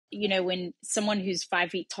when someone who's 5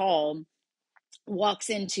 feet tall walks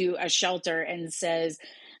into a shelter and says,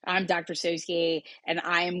 I'm Dr. Saucier and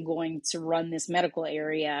I am going to run this medical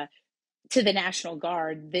area to the National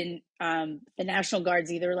Guard, then the National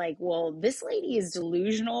Guard's either like, well, this lady is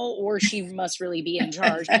delusional or she must really be in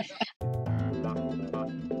charge.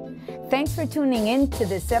 Thanks for tuning in to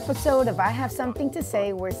this episode of I Have Something to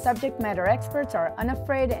Say, where subject matter experts are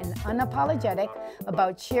unafraid and unapologetic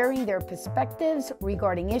about sharing their perspectives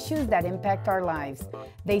regarding issues that impact our lives.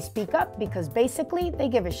 They speak up because basically they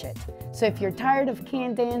give a shit. So if you're tired of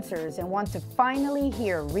canned answers and want to finally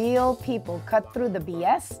hear real people cut through the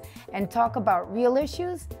BS and talk about real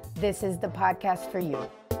issues, this is the podcast for you.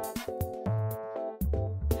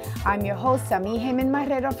 I'm your host, Sami Heyman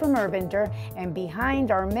Marrero from Urbander, and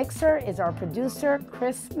behind our mixer is our producer,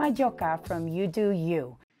 Chris Majoka from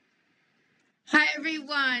UdoU. Hi,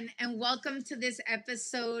 everyone, and welcome to this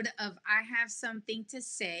episode of I Have Something to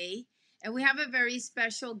Say. And we have a very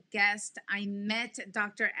special guest. I met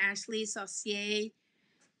Dr. Ashley Saucier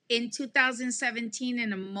in 2017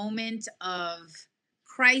 in a moment of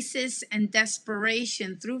crisis and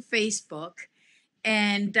desperation through Facebook.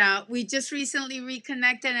 And we just recently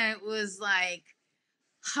reconnected, and it was like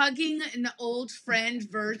hugging an old friend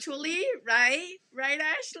virtually, right? Right,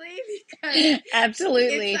 Ashley? Because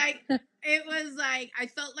absolutely. It was like, I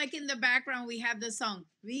felt like in the background we had the song,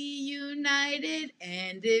 Reunited,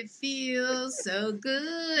 and it feels so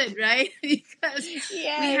good, right? Because we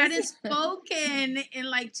hadn't spoken in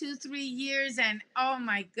like 2-3 years, and oh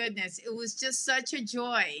my goodness, it was just such a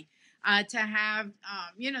joy. To have,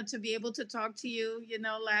 to be able to talk to you,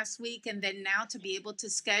 last week, and then now to be able to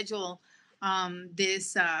schedule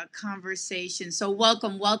this conversation. So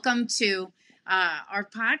welcome to our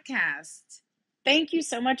podcast. Thank you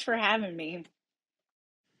so much for having me.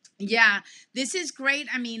 Yeah, this is great.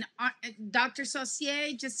 I mean, Dr.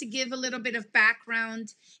 Saucier, just to give a little bit of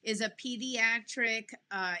background, is a pediatric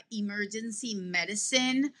emergency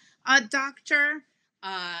medicine doctor.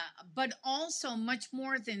 But also much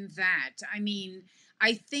more than that. I mean,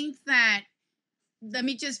 I think that, let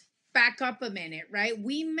me just back up a minute, right?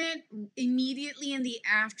 We met immediately in the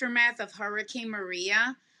aftermath of Hurricane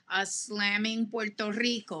Maria slamming Puerto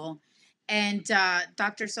Rico. And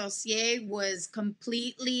Dr. Saucier was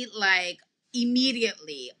completely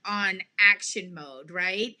immediately on action mode,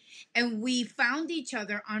 right? And we found each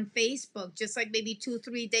other on Facebook just like maybe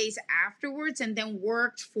 2-3 days afterwards, and then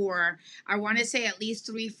worked for, I want to say, at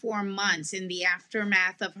least 3-4 months in the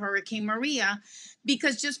aftermath of Hurricane Maria,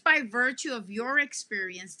 because just by virtue of your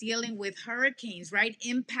experience dealing with hurricanes, right,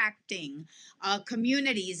 impacting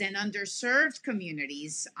communities and underserved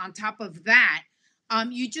communities, on top of that,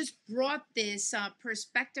 you just brought this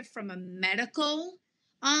perspective from a medical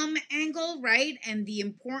angle, right? And the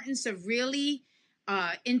importance of really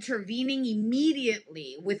intervening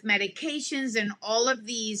immediately with medications and all of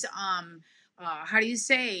these,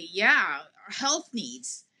 health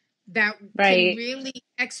needs that can really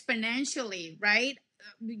exponentially, right?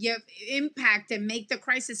 Impact and make the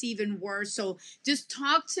crisis even worse. So just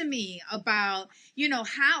talk to me about,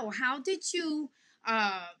 how did you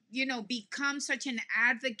become such an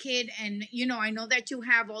advocate? And, I know that you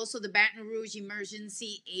have also the Baton Rouge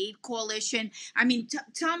Emergency Aid Coalition. I mean,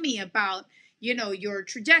 tell me about, your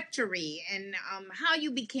trajectory and how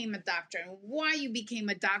you became a doctor and why you became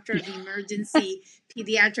a doctor of emergency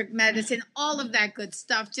pediatric medicine, all of that good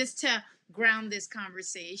stuff, just to ground this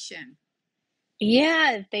conversation.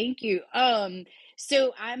 Yeah, thank you.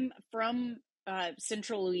 So I'm from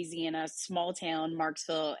Central Louisiana, small town,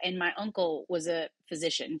 Marksville, and my uncle was a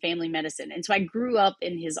physician, family medicine. And so I grew up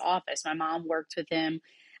in his office. My mom worked with him.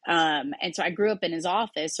 And so I grew up in his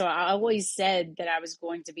office. So I always said that I was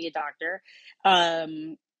going to be a doctor.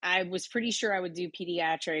 I was pretty sure I would do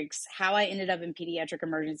pediatrics. How I ended up in pediatric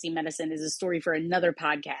emergency medicine is a story for another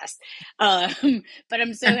podcast. But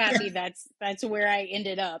I'm so happy that's where I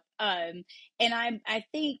ended up. And I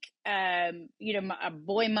think, a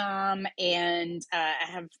boy mom, and I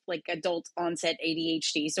have like adult onset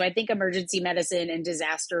ADHD. So I think emergency medicine and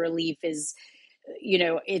disaster relief is,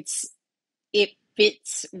 it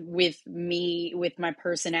fits with me, with my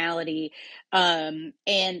personality.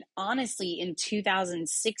 And honestly, in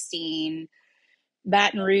 2016,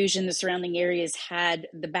 Baton Rouge and the surrounding areas had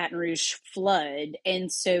the Baton Rouge flood.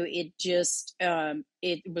 And so it just,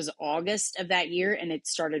 it was August of that year and it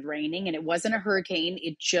started raining, and it wasn't a hurricane.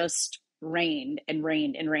 It just rained and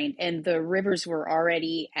rained and rained. And the rivers were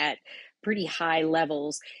already at pretty high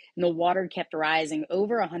levels and the water kept rising.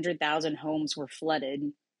 Over 100,000 homes were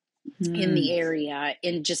flooded in the area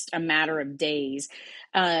in just a matter of days.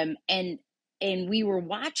 And we were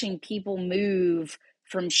watching people move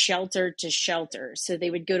from shelter to shelter. So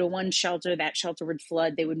they would go to one shelter, that shelter would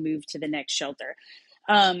flood, they would move to the next shelter.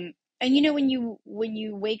 And when you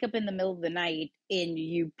wake up in the middle of the night and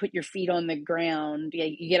you put your feet on the ground,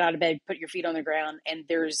 you get out of bed, put your feet on the ground, and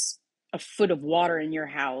there's a foot of water in your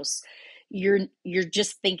house, you're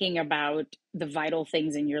just thinking about the vital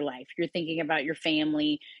things in your life. You're thinking about your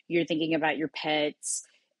family, you're thinking about your pets,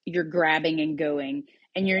 you're grabbing and going,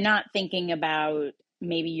 and you're not thinking about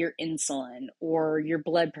maybe your insulin or your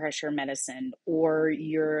blood pressure medicine or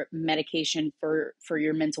your medication for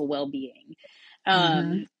your mental well-being.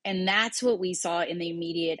 Mm-hmm. And that's what we saw in the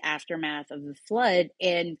immediate aftermath of the flood.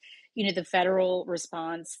 And, the federal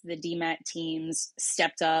response, the DMAT teams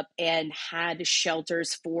stepped up and had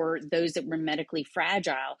shelters for those that were medically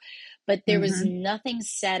fragile. But there was Mm-hmm. nothing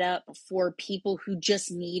set up for people who just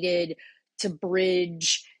needed to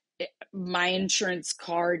bridge. My insurance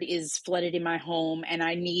card is flooded in my home and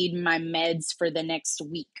I need my meds for the next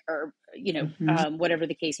week, or, Mm-hmm. whatever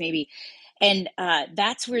the case may be. And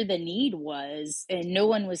that's where the need was, and no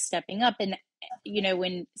one was stepping up. And,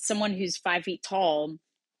 when someone who's 5 feet tall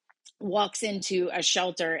walks into a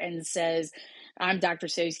shelter and says, I'm Dr.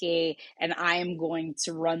 Saucier and I am going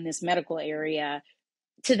to run this medical area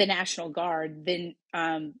to the National Guard, then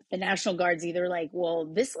the National Guard's either like, well,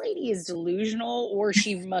 this lady is delusional or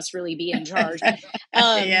she must really be in charge.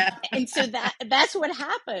 Yeah. And so that's what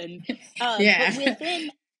happened. But Yeah. within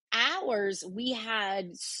hours, we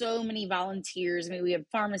had so many volunteers. I mean, we had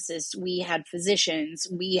pharmacists, we had physicians,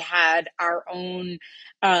 we had our own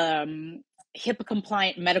HIPAA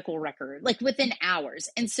compliant medical record, like within hours.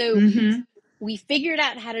 And so Mm-hmm. we figured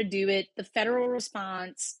out how to do it. The federal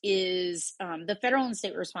response is the federal and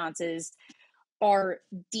state responses are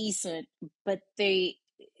decent, but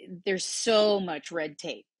there's so much red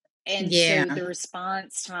tape, and so Yeah. the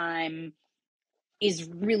response time is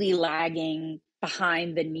really lagging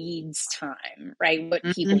behind the needs time, right? What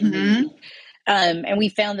people Mm-hmm. need. And we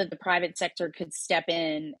found that the private sector could step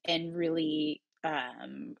in and really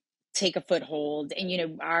take a foothold. And,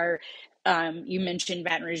 you mentioned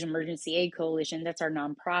Baton Rouge Emergency Aid Coalition. That's our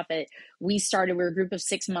nonprofit. We're a group of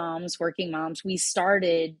 6 moms, working moms. We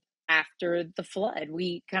started after the flood.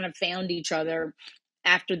 We kind of found each other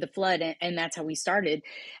after the flood, and that's how we started.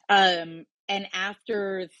 And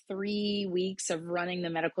after 3 weeks of running the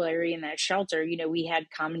medical area in that shelter, we had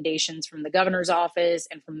commendations from the governor's office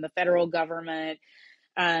and from the federal government.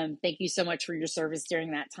 Thank you so much for your service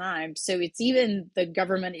during that time. So it's even the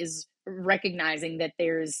government is recognizing that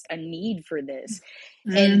there's a need for this.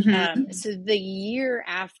 And Mm-hmm. so the year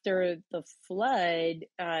after the flood,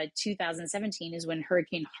 2017, is when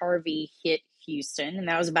Hurricane Harvey hit Houston. And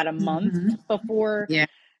that was about a month Mm-hmm. before Yeah.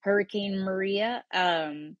 Hurricane Maria.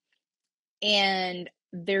 And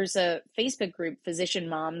there's a Facebook group, Physician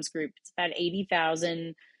Moms Group. It's about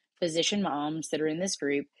 80,000 physician moms that are in this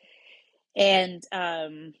group. And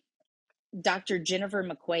Dr. Jennifer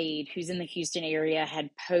McQuaid, who's in the Houston area, had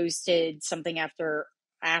posted something after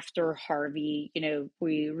Harvey.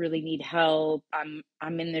 We really need help.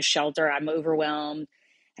 I'm in this shelter. I'm overwhelmed.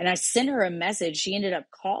 And I sent her a message. She ended up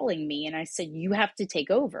calling me, and I said, you have to take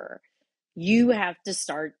over. You have to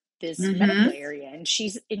start this medical Mm-hmm. area. And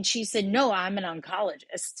she said, no, I'm an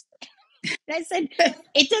oncologist. And I said,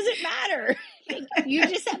 it doesn't matter. You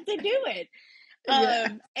just have to do it. Yeah.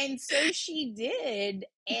 And so she did,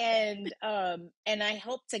 and I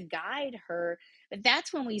helped to guide her. But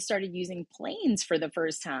that's when we started using planes for the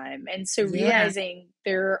first time. And so Yeah. realizing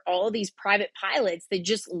there are all these private pilots that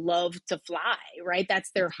just love to fly, right?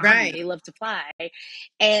 That's their hobby. Right. They love to fly.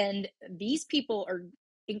 And these people are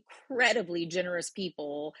incredibly generous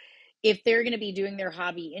people. If they're going to be doing their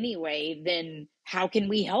hobby anyway, then how can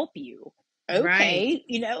we help you? Right.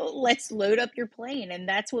 Okay, let's load up your plane. And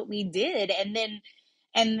that's what we did. And then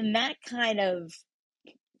that kind of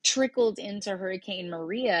trickled into Hurricane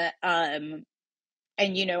Maria. And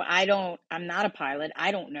I'm not a pilot.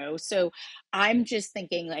 I don't know. So I'm just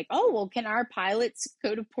thinking like, oh, well, can our pilots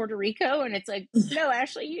go to Puerto Rico? And it's like, no,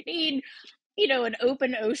 actually you need, an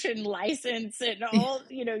open ocean license and all,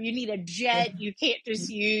 you need a jet. You can't just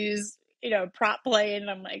use, a prop plane.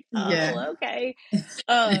 I'm like, Yeah. oh, okay.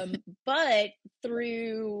 But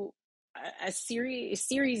through a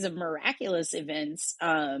series of miraculous events,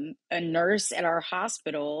 a nurse at our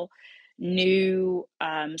hospital knew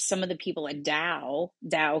some of the people at Dow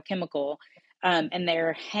Chemical, and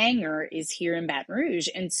their hangar is here in Baton Rouge.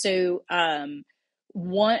 And so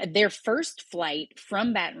their first flight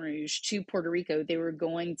from Baton Rouge to Puerto Rico, they were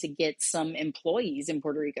going to get some employees in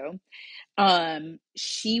Puerto Rico.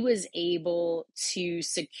 She was able to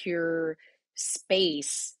secure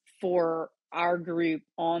space for our group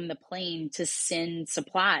on the plane to send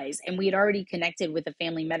supplies. And we had already connected with the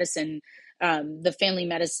family medicine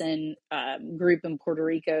group in Puerto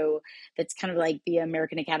Rico that's kind of like the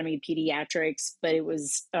American Academy of Pediatrics, but it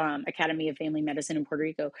was Academy of Family Medicine in Puerto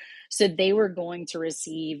Rico. So they were going to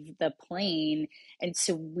receive the plane. And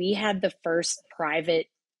so we had the first private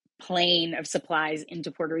plane of supplies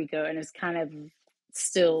into Puerto Rico. And it's kind of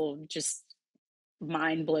still just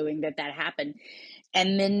mind blowing that happened.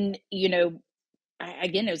 And then,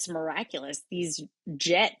 again, it was miraculous. These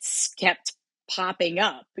jets kept popping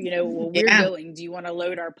up, well, we're Yeah. going, do you want to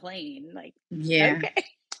load our plane? Like, Yeah. okay,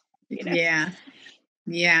 you know, Yeah.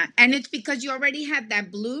 Yeah. And it's because you already had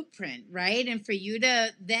that blueprint, right? And for you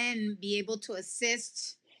to then be able to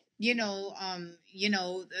assist, during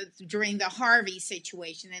the Harvey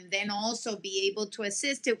situation, and then also be able to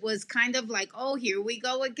assist, it was kind of like, oh, here we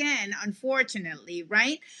go again, unfortunately,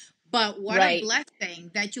 right? But what a right,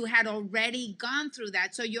 blessing that you had already gone through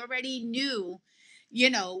that. So you already knew,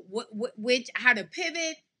 which, how to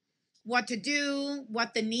pivot, what to do,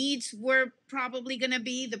 what the needs were probably going to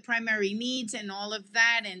be, the primary needs, and all of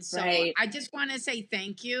that. And so right. I just want to say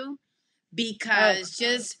thank you, Oh, because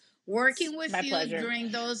just working with my you pleasure.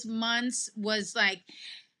 during those months was like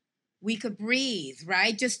we could breathe,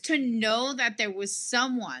 right? Just to know that there was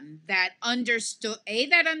someone that understood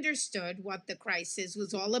what the crisis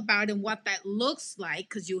was all about and what that looks like,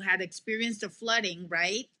 because you had experienced the flooding,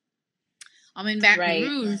 right? In Baton Right,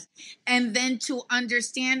 Rouge, and then to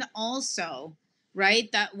understand also,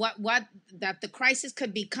 right, that what that the crisis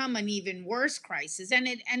could become an even worse crisis, and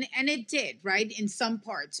it did, right, in some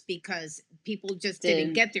parts, because people just didn't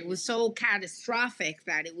did. get there. It was so catastrophic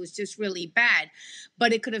that it was just really bad,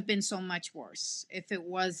 but it could have been so much worse if it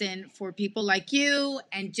wasn't for people like you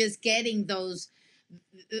and just getting those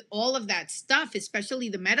all of that stuff, especially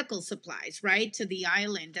the medical supplies, right, to the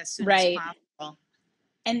island as soon as Right. possible.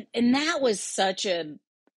 And that was such a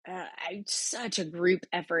group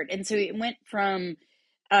effort. And so it went from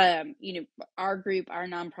our group, our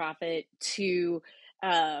nonprofit, to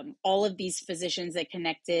all of these physicians that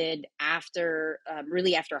connected after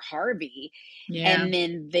really after Harvey, Yeah. and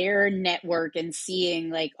then their network, and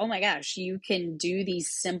seeing like, oh my gosh, you can do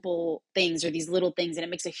these simple things or these little things and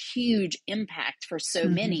it makes a huge impact for so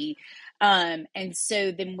Hmm. many. And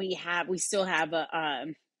so then we still have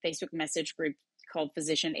a Facebook message group called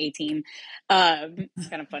Physician A Team. It's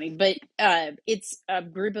kind of funny, but it's a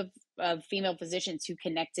group of female physicians who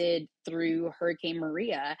connected through Hurricane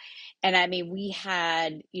Maria. And I mean, we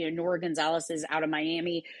had, Nora Gonzalez is out of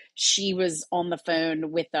Miami. She was on the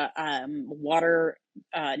phone with a water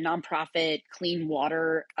nonprofit clean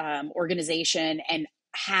water organization, and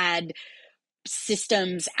had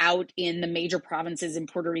systems out in the major provinces in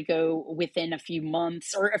Puerto Rico within a few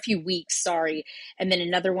months, or a few weeks, sorry. And then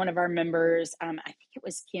another one of our members, I think it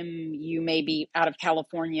was Kim, you maybe out of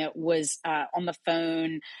California, was on the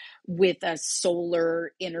phone with a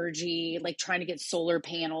solar energy, like trying to get solar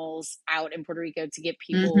panels out in Puerto Rico to get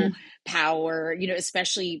people Hmm. power,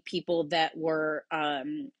 especially people that were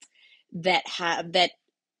that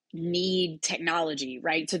need technology,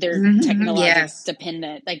 right? So they're Hmm. technologic Yes.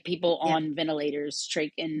 dependent, like people Yeah. on ventilators,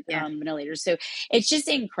 trach and Yeah. ventilators. So it's just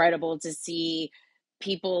incredible to see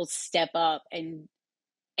people step up and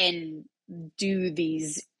do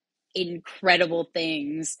these incredible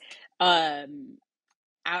things, out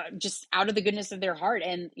of the goodness of their heart.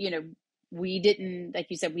 And we didn't, like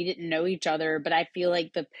you said, we didn't know each other, but I feel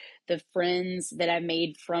like the friends that I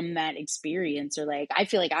made from that experience are like, I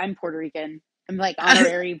feel like I'm Puerto Rican. I'm like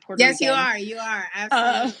honorary Puerto Yes, you Rican. are. You are. uh,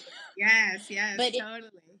 Absolutely. Yes. Yes. but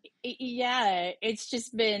Totally. yeah, it's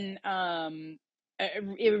just been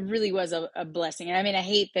it really was a blessing. And I mean, I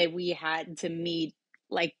hate that we had to meet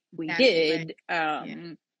like we That way. did,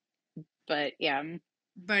 Yeah. but yeah.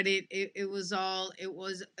 But it was all it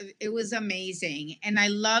was amazing, and I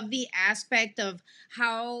love the aspect of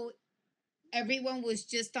how everyone was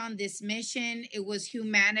just on this mission. It was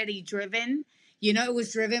humanity driven. It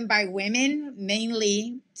was driven by women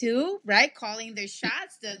mainly too, right? Calling their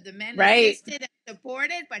shots. The men Right. assisted and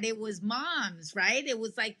supported, but it was moms, right? It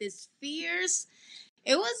was like this fierce,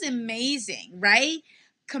 it was amazing, right?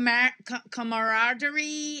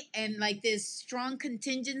 Camaraderie and like this strong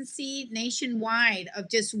contingency nationwide of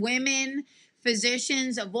just women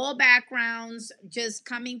physicians of all backgrounds just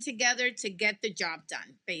coming together to get the job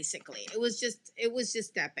done. Basically, it was just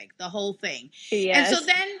epic, the whole thing. And so Yes.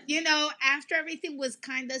 then, after everything was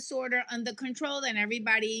kind of sort of under control, and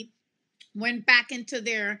everybody went back into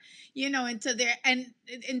their into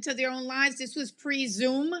their own lives. This was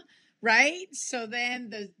pre-Zoom, right? So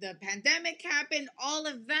then the pandemic happened, all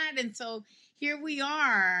of that, and so here we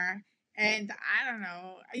are, And I don't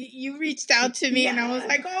know, you reached out to me and I was Yeah.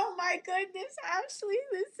 like, oh my goodness, Ashley,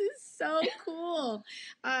 this is so cool.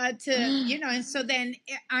 To, and so then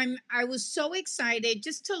I was so excited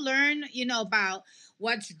just to learn, about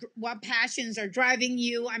what passions are driving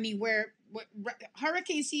you. I mean,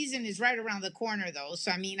 hurricane season is right around the corner though.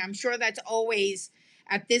 So, I mean, I'm sure that's always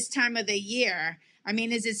at this time of the year. I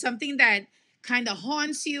mean, is it something that kind of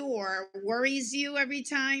haunts you or worries you every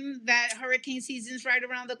time that hurricane season's right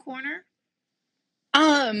around the corner?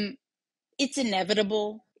 Um, it's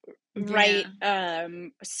inevitable, right? Yeah.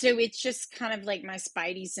 So it's just kind of like my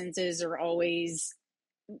spidey senses are always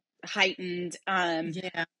heightened.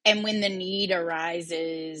 Yeah. And when the need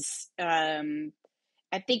arises,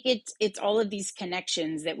 I think it's all of these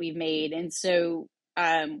connections that we've made, and so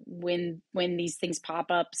when these things pop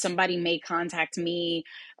up, somebody may contact me,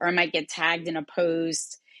 or I might get tagged in a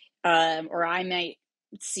post, or I might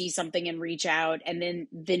see something and reach out, and then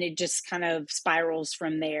it just kind of spirals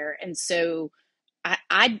from there. And so I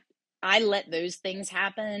I, I let those things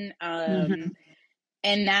happen, Hmm.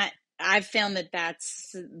 and that I've found that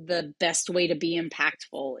that's the best way to be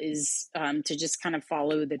impactful is to just kind of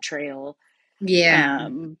follow the trail. Yeah.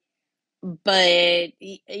 Um, but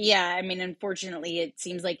yeah, I mean, unfortunately, it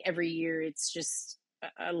seems like every year it's just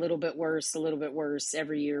a little bit worse, a little bit worse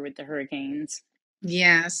every year with the hurricanes.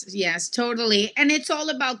 Yes, yes, totally. And it's all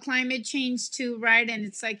about climate change too, right? And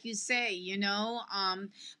it's like you say,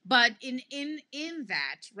 but in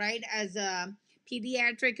that, right, as a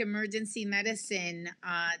pediatric emergency medicine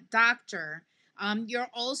doctor,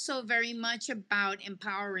 you're also very much about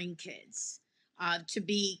empowering kids. To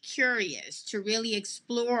be curious, to really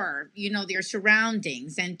explore, their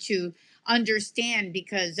surroundings, and to understand,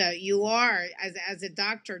 because you are, as a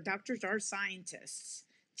doctor, doctors are scientists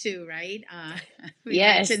too, right? We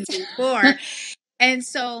Yes. mentioned before. And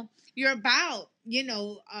so you're about,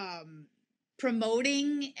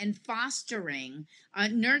 promoting and fostering,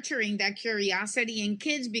 nurturing that curiosity in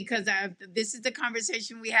kids, because this is the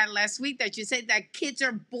conversation we had last week, that you said that kids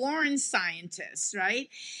are born scientists, right?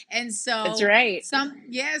 And That's so right.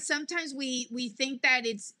 sometimes we think that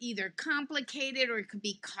it's either complicated or it could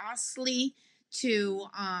be costly to,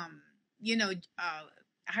 you know, uh,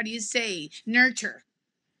 how do you say, nurture,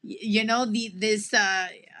 the this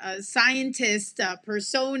scientist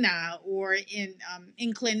persona, or in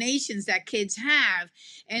inclinations that kids have.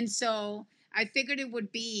 And so I figured it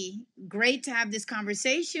would be great to have this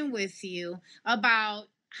conversation with you about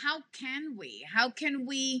how can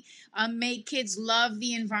we make kids love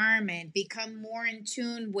the environment, become more in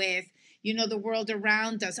tune with, the world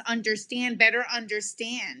around us, understand,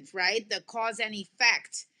 right, the cause and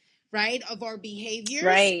effect, right, of our behaviors,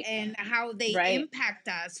 Right. and how they Right. impact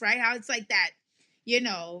us, right? How it's like that,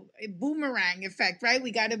 boomerang effect, right?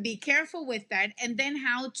 We got to be careful with that. And then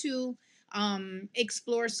how to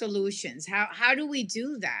explore solutions. How do we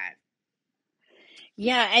do that?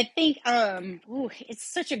 Yeah, I think ooh, it's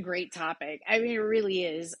such a great topic. I mean, it really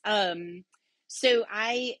is. So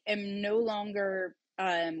I am no longer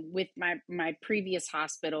with my previous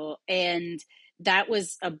hospital, and that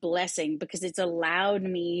was a blessing because it's allowed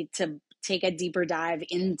me to take a deeper dive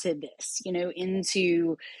into this,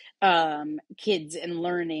 into kids and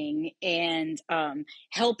learning, and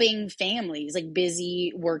helping families, like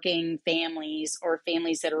busy working families or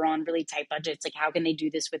families that are on really tight budgets. Like, how can they do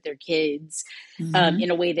this with their kids? Mm-hmm. In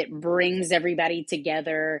a way that brings everybody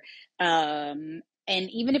together. And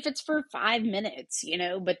even if it's for 5 minutes,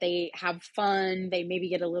 but they have fun, they maybe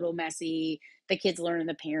get a little messy, the kids learn,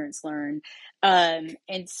 the parents learn. And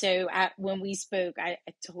so when we spoke, I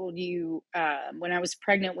told you when I was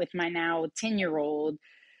pregnant with my now 10-year-old,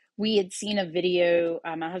 we had seen a video.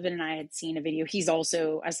 My husband and I had seen a video. He's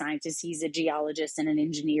also a scientist, he's a geologist and an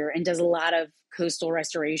engineer, and does a lot of coastal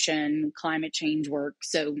restoration, climate change work.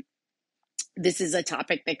 So this is a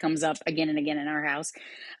topic that comes up again and again in our house.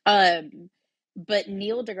 Um, but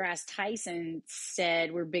Neil deGrasse Tyson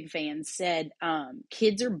said, we're big fans, said,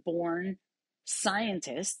 kids are born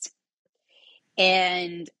scientists,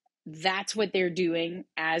 and that's what they're doing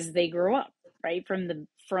as they grow up, right? From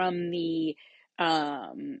the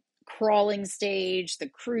crawling stage, the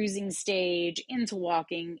cruising stage, into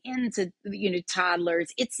walking, into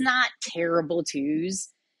toddlers. It's not terrible twos,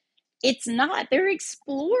 it's not. They're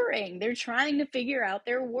exploring. They're trying to figure out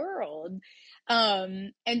their world.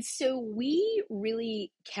 And so we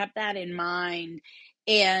really kept that in mind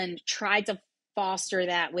and tried to foster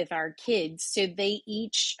that with our kids. So they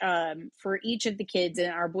each, for each of the kids,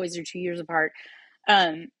 and our boys are 2 years apart,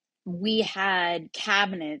 um, we had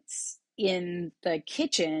cabinets in the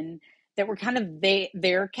kitchen that were kind of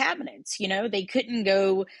their cabinets. They couldn't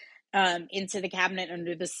go into the cabinet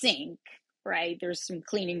under the sink, right? There's some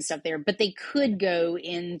cleaning stuff there, but they could go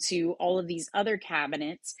into all of these other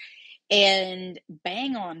cabinets and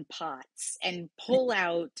bang on pots and pull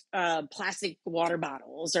out plastic water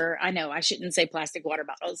bottles. Or I know I shouldn't say plastic water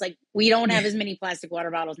bottles. Like, we don't have as many plastic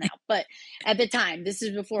water bottles now, but at the time, this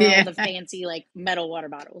is before all Yeah. the fancy like metal water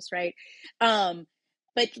bottles, right? Um,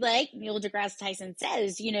 but like Neil deGrasse Tyson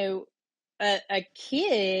says, a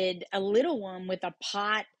kid, a little one with a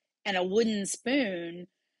pot and a wooden spoon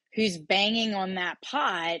who's banging on that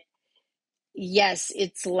pot, yes,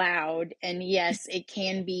 it's loud, and yes, it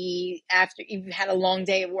can be after you've had a long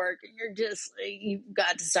day at work and you've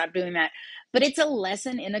got to stop doing that. But it's a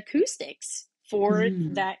lesson in acoustics for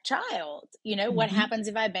Mm. that child. What Mhm. happens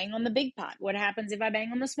if I bang on the big pot? What happens if I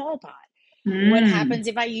bang on the small pot? What Mm. happens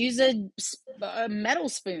if I use a metal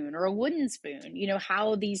spoon or a wooden spoon?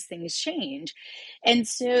 How these things change. And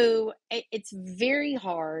so it's very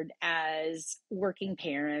hard as working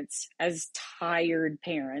parents, as tired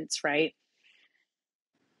parents, right?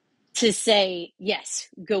 To say, yes,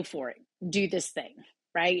 go for it, do this thing,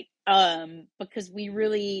 right? Because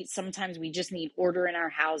sometimes we just need order in our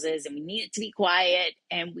houses, and we need it to be quiet,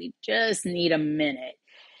 and we just need a minute.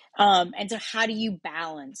 And so how do you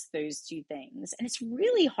balance those two things? And it's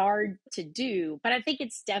really hard to do, but I think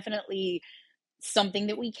it's definitely something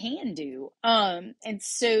that we can do. And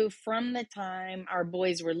so from the time our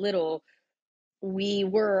boys were little, we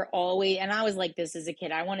were always, and I was like this as a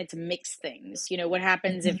kid, I wanted to mix things. What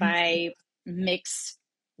happens if I mix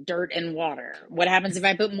dirt and water? What happens if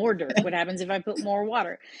I put more dirt? What happens if I put more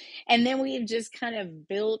water? And then we've just kind of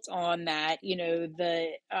built on that,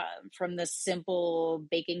 from the simple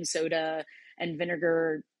baking soda and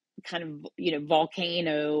vinegar kind of,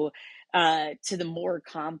 volcano, to the more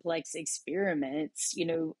complex experiments.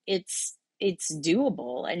 It's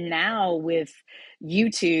doable. And now with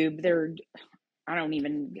YouTube, I don't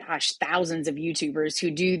even, gosh, thousands of YouTubers who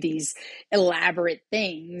do these elaborate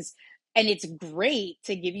things. And it's great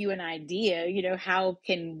to give you an idea, how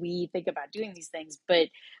can we think about doing these things? But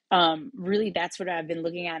really, that's what I've been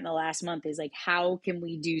looking at in the last month, is like, how can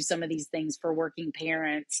we do some of these things for working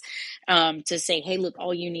parents, to say, hey, look,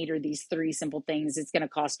 all you need are these three simple things. It's going to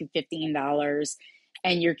cost you $15,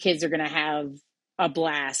 and your kids are going to have a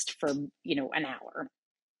blast for, an hour.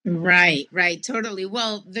 Right, right, totally.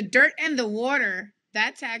 Well, the dirt and the water,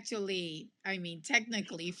 that's actually,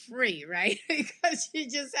 technically free, right? Because you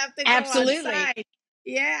just have to go Absolutely. outside.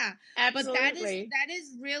 Yeah. But that is Absolutely. that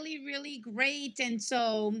is really, really great. And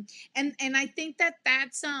so, and I think that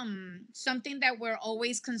that's something that we're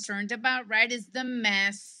always concerned about, right? Is the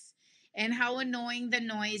mess and how annoying the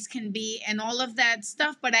noise can be and all of that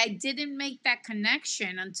stuff. But I didn't make that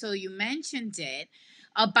connection until you mentioned it,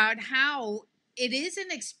 about how it is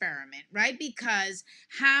an experiment, right? Because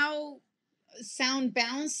how sound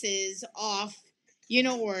bounces off,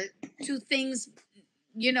 or two things,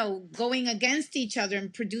 going against each other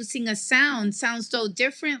and producing a sounds so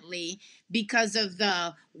differently because of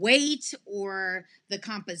the weight or the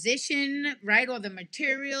composition, right? Or the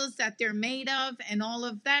materials that they're made of and all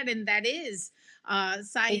of that. And that is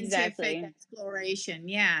scientific Exactly. exploration.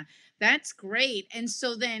 Yeah, that's great. And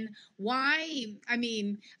so then why, I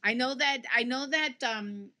know that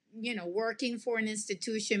working for an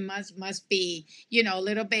institution must be, a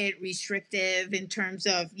little bit restrictive in terms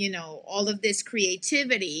of, all of this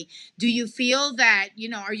creativity. Do you feel that,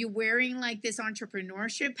 are you wearing like this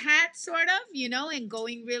entrepreneurship hat, sort of, and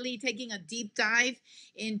going, really taking a deep dive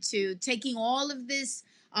into taking all of this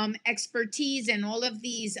expertise and all of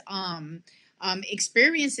these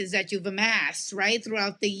experiences that you've amassed, right,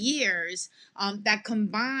 throughout the years, that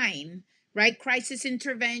combine, right, crisis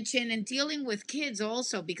intervention and dealing with kids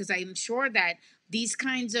also, because I'm sure that these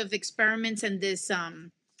kinds of experiments and this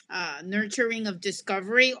nurturing of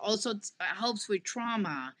discovery also helps with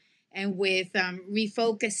trauma and with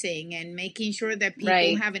refocusing and making sure that people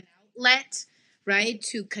Right. have an outlet, right,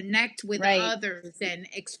 to connect with Right. others and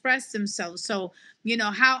express themselves. So,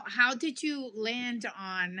 how did you land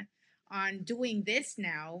on doing this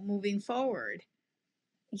now moving forward?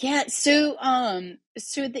 Yeah, so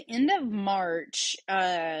at the end of March,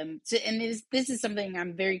 and this is something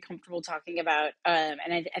I'm very comfortable talking about, and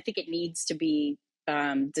I think it needs to be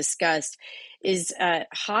discussed, is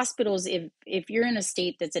hospitals, if you're in a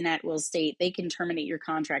state that's an at-will state, they can terminate your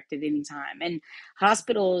contract at any time. And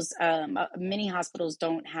hospitals, many hospitals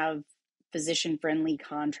don't have physician-friendly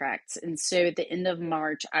contracts. And so at the end of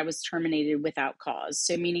March, I was terminated without cause.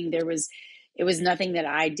 So meaning it was nothing that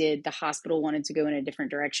I did. The hospital wanted to go in a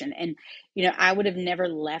different direction. And, I would have never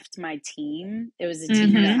left my team. It was a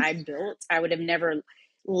team that Mm-hmm. I built. I would have never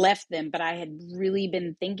left them, but I had really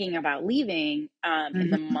been thinking about leaving in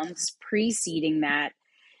the Mm-hmm. months preceding that,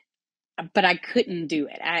 but I couldn't do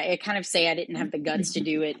it. I kind of say I didn't have the guts to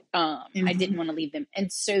do it. I didn't Mm-hmm. want to leave them.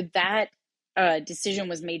 And so that decision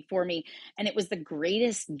was made for me. And it was the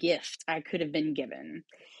greatest gift I could have been given,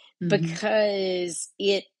 Mm-hmm. because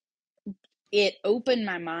it opened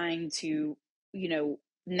my mind to,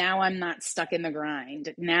 now I'm not stuck in the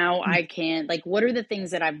grind. Now I can, like, what are the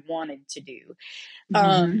things that I've wanted to do? Mm-hmm.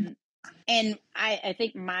 Um, and I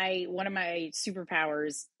think one of my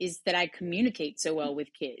superpowers is that I communicate so well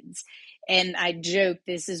with kids. And I joke,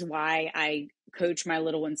 this is why I coach my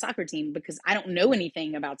little one soccer team, because I don't know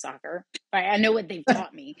anything about soccer. Right? I know what they've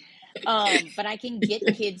taught me. But I can get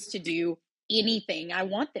kids to do anything I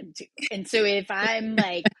want them to. And so if I'm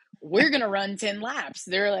like, we're going to run 10 laps,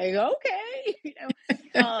 they're like, okay,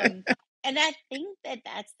 and I think that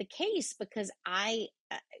that's the case, because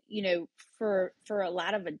for a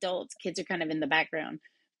lot of adults, kids are kind of in the background,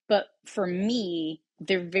 but for me,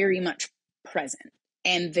 they're very much present,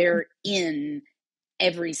 and they're in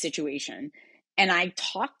every situation, and I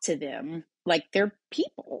talk to them like they're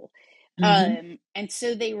people. Mm-hmm. And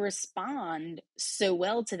so they respond so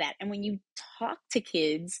well to that. And when you talk to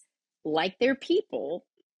kids like they're people,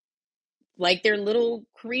 like they're little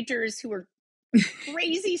creatures who are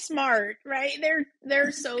crazy smart, right?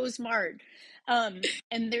 They're so smart. And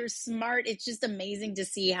they're smart. It's just amazing to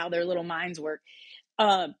see how their little minds work.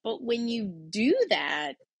 But when you do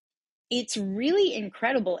that, it's really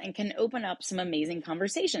incredible and can open up some amazing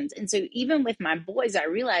conversations. And so even with my boys, I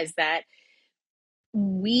realized that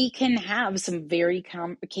we can have some very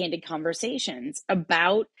candid conversations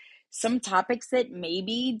about some topics that may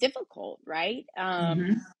be difficult, right?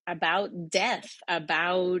 Mm-hmm. About death,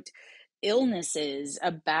 about illnesses,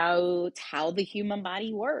 about how the human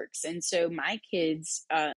body works. And so my kids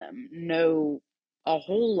know a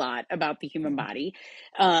whole lot about the human body.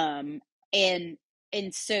 Um, and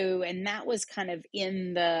and that was kind of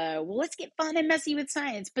in the, well, let's get fun and messy with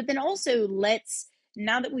science, but then also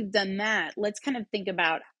now that we've done that, let's kind of think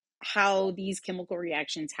about how these chemical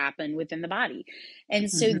reactions happen within the body. And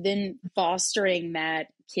so Mm-hmm. then fostering that,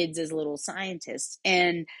 kids as little scientists.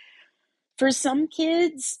 And for some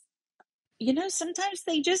kids, sometimes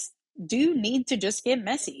they just do need to just get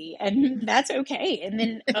messy, and that's okay. And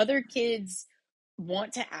then other kids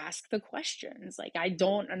want to ask the questions, like, I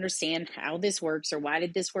don't understand how this works, or why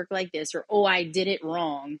did this work like this, or, oh, I did it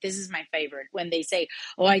wrong. This is my favorite, when they say,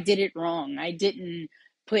 oh, I did it wrong. I didn't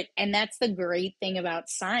and that's the great thing about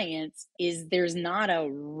science, is there's not a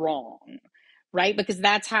wrong, right? Because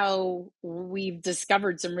that's how we've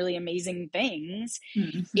discovered some really amazing things,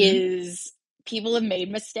 Mm-hmm. is people have made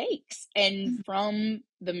mistakes, and from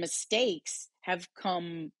the mistakes have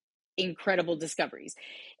come incredible discoveries.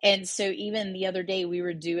 And so even the other day, we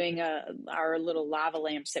were doing our little lava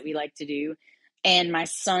lamps that we like to do, and my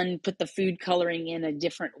son put the food coloring in a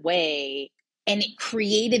different way, and it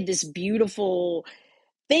created this beautiful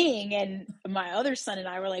thing. And my other son and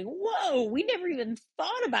I were like, whoa, we never even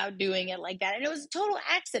thought about doing it like that. And it was a total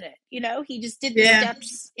accident. He just did the Yeah.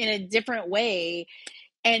 steps in a different way,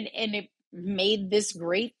 and it made this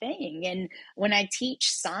great thing. And when I teach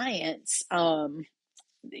science,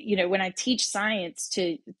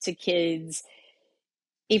 to kids,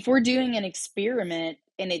 if we're doing an experiment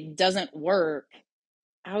and it doesn't work,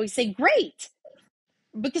 I always say, great,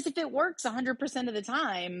 because if it works 100% of the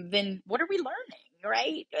time, then what are we learning,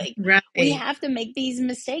 right? Like, we Right. have to make these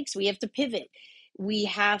mistakes, we have to pivot, we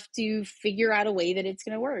have to figure out a way that it's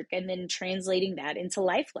going to work, and then translating that into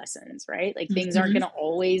life lessons, right? Like, things aren't Mm-hmm. going to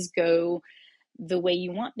always go the way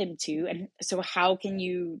you want them to. And so how can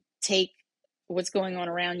you take what's going on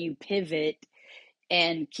around you, pivot,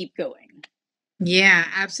 and keep going? Yeah,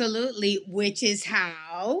 absolutely. Which is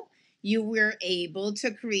how you were able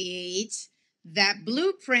to create that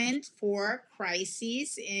blueprint for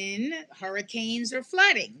crises in hurricanes or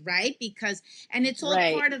flooding, right? And it's all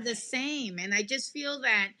Right. part of the same. And I just feel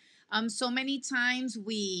that so many times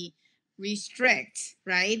we restrict,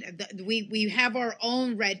 right? We have our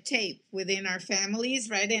own red tape within our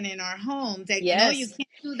families, right? And in our homes, that no, you Yes.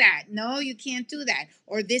 can't do that. No, you can't do that.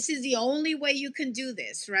 Or this is the only way you can do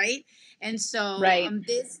this, right? And so Right.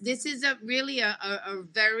 this is a really a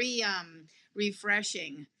very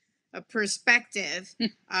refreshing perspective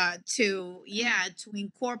to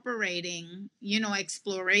incorporating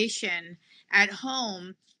exploration at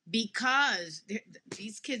home, because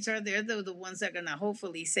these kids they're the ones that are gonna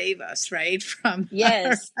hopefully save us, right, from our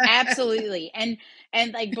Yes, absolutely. And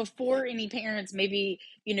like, before any parents maybe,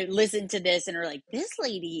 listen to this and are like, this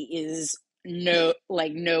lady is no,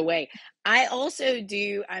 like, no way. I also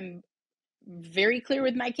do, I'm very clear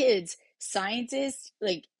with my kids, scientists,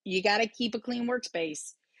 like, you got to keep a clean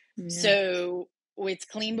workspace. Yeah. So it's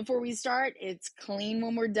clean before we start. It's clean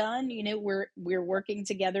when we're done. We're working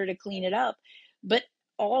together to clean it up. But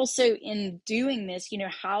also in doing this,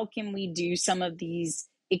 how can we do some of these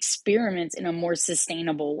experiments in a more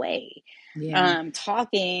sustainable way? Yeah.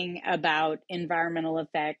 Talking about environmental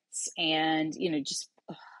effects and, just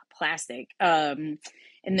plastic.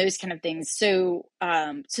 And those kind of things. So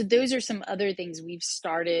those are some other things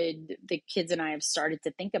the kids and I have started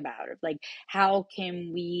to think about, of like, how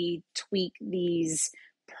can we tweak these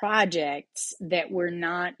projects that we're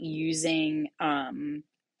not using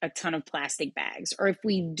a ton of plastic bags, or if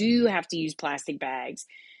we do have to use plastic bags,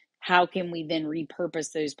 how can we then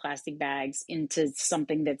repurpose those plastic bags into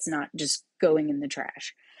something that's not just going in the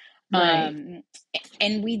trash? Right. um,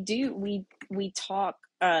 and we talk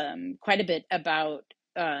quite a bit about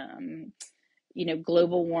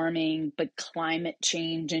global warming, but climate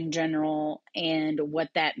change in general, and what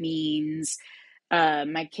that means.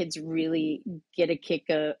 My kids really get a kick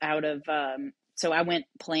out of. So I went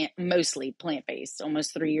mostly plant based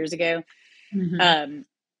almost 3 years ago, Mm-hmm.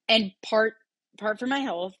 and part for my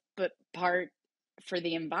health, but part for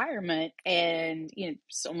the environment. And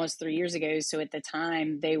it's almost 3 years ago. So at the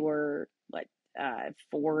time they were what,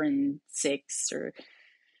 4 and 6, or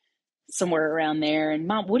somewhere around there. And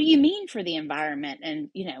mom, what do you mean for the environment? And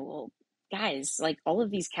well, guys, like, all of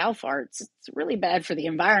these cow farts, it's really bad for the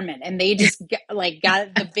environment. And they just got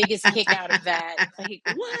the biggest kick out of that. Like,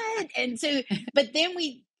 what? And so, but then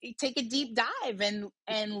we take a deep dive and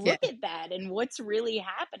Yeah. look at that and what's really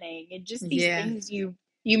happening, and just these Yeah. things you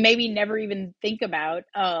maybe never even think about.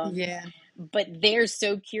 Yeah. But they're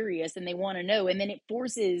so curious and they want to know, and then it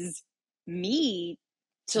forces me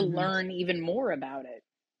to Mm-hmm. learn even more about it.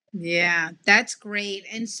 Yeah, that's great.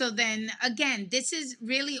 And so then again, this is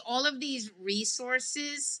really all of these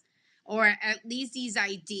resources, or at least these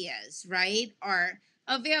ideas, right, are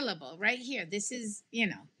available right here. This is,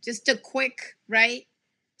 just a quick, right,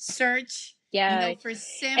 search, Yeah. for And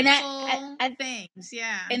simple things.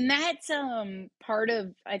 Yeah. and that's part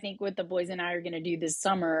of, I think, what the boys and I are going to do this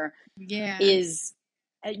summer Yeah. is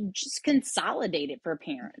just consolidate it for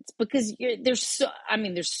parents, because there's so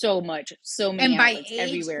many And by outlets age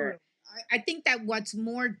everywhere. group, I think that what's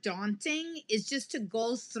more daunting is just to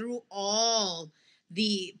go through all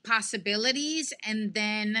the possibilities and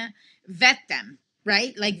then vet them,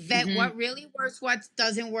 right? Like, vet Hmm. what really works, what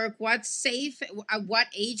doesn't work, what's safe, what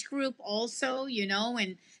age group also,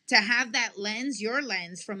 and to have that lens, your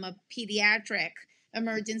lens, from a pediatric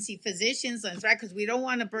emergency physician's lens, right? Because we don't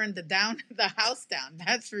want to burn the house down,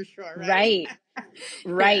 that's for sure, right? Right. Yeah.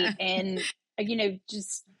 Right. And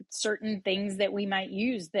just certain things that we might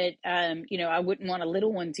use that I wouldn't want a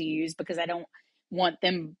little one to use, because I don't want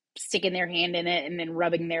them sticking their hand in it and then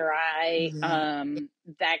rubbing their eye, Yeah.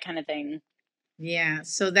 that kind of thing. Yeah,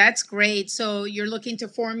 so that's great. So you're looking to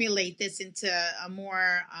formulate this into a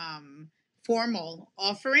more formal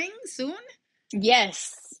offering soon?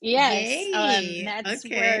 Yes, yes. Yay. That's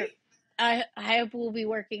where Okay. I hope we'll be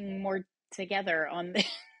working more together on this.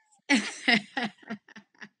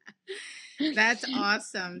 That's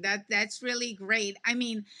awesome. That's really great. I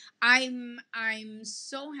mean, I'm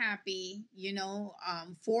so happy,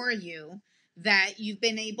 for you, that you've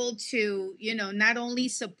been able to, not only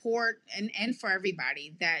support, and for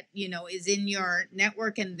everybody that, is in your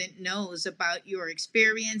network and that knows about your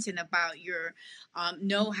experience and about your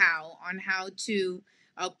know-how on how to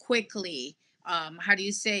quickly, how do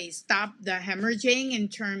you say, stop the hemorrhaging in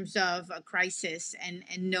terms of a crisis, and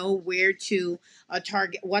know where to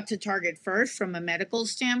target, what to target first from a medical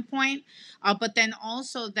standpoint, but then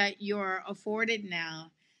also that you're afforded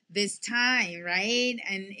now this time, right,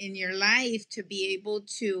 and in your life, to be able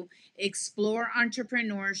to explore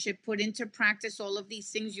entrepreneurship, put into practice all of these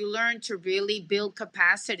things you learn, to really build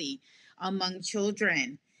capacity among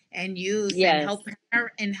children and youth, and Yes.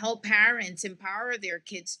 help parents empower their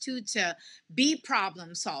kids too, to be problem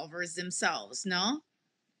solvers themselves, no?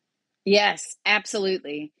 Yes,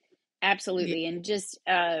 absolutely. Yeah. Absolutely. And just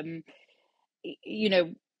you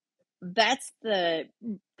know, that's the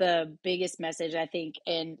biggest message, I think,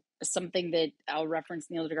 and something that I'll reference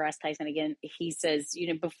Neil deGrasse Tyson again. He says,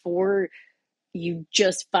 before you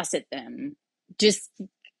just fuss at them, just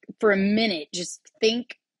for a minute, just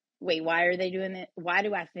think, wait, why are they doing it? Why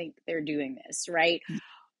do I think they're doing this? Right?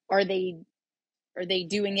 Are they are they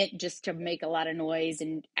doing it just to make a lot of noise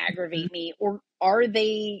and aggravate me, or are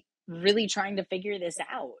they really trying to figure this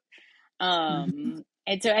out? Mhm.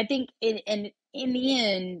 And so I think in the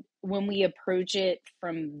end, when we approach it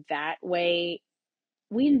from that way,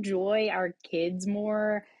 we enjoy our kids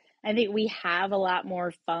more. I think we have a lot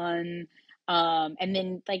more fun. And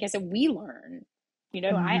then, like I said, we learn.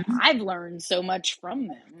 Mhm. I've learned so much from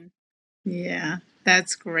them. Yeah,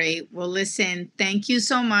 that's great. Well, listen, thank you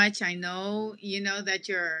so much. I know, that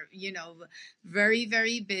you're, very,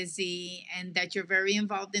 very busy and that you're very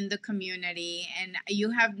involved in the community. And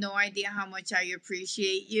you have no idea how much I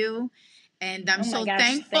appreciate you. And I'm Oh my so gosh,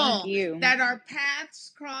 thank thankful you. that our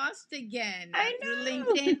paths crossed again I through know.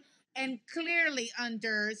 LinkedIn and clearly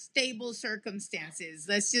under stable circumstances.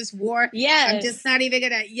 Let's just war. I'm just Yes, not even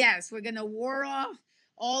gonna, yes, we're gonna war off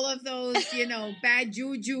all of those, bad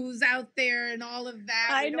juju's out there and all of that.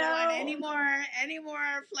 I We don't want know. any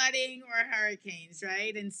more flooding or hurricanes,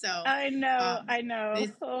 right? And so I know. um I know.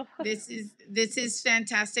 this Oh, this is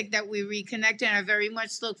fantastic that we reconnect, and I very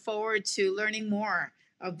much look forward to learning more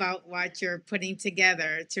about what you're putting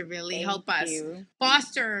together to really thank help us you.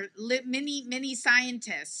 foster many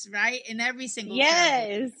scientists, right? In every single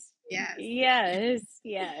family. Yes. Yes. Yes.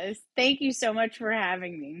 Yes. Thank you so much for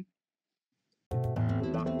having me.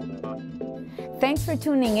 Thanks for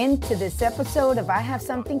tuning in to this episode of I Have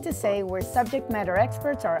Something to Say, where subject matter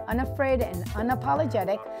experts are unafraid and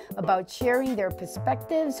unapologetic about sharing their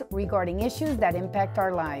perspectives regarding issues that impact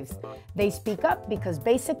our lives. They speak up because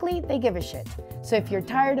basically they give a shit. So if you're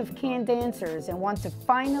tired of canned answers and want to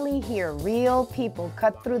finally hear real people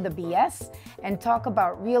cut through the BS and talk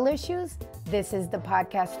about real issues, this is the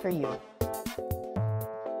podcast for you.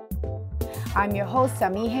 I'm your host,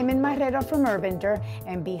 Sami Heyman Marrero from Urbander,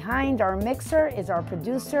 and behind our mixer is our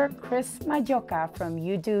producer, Chris Majoka from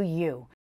UdoU.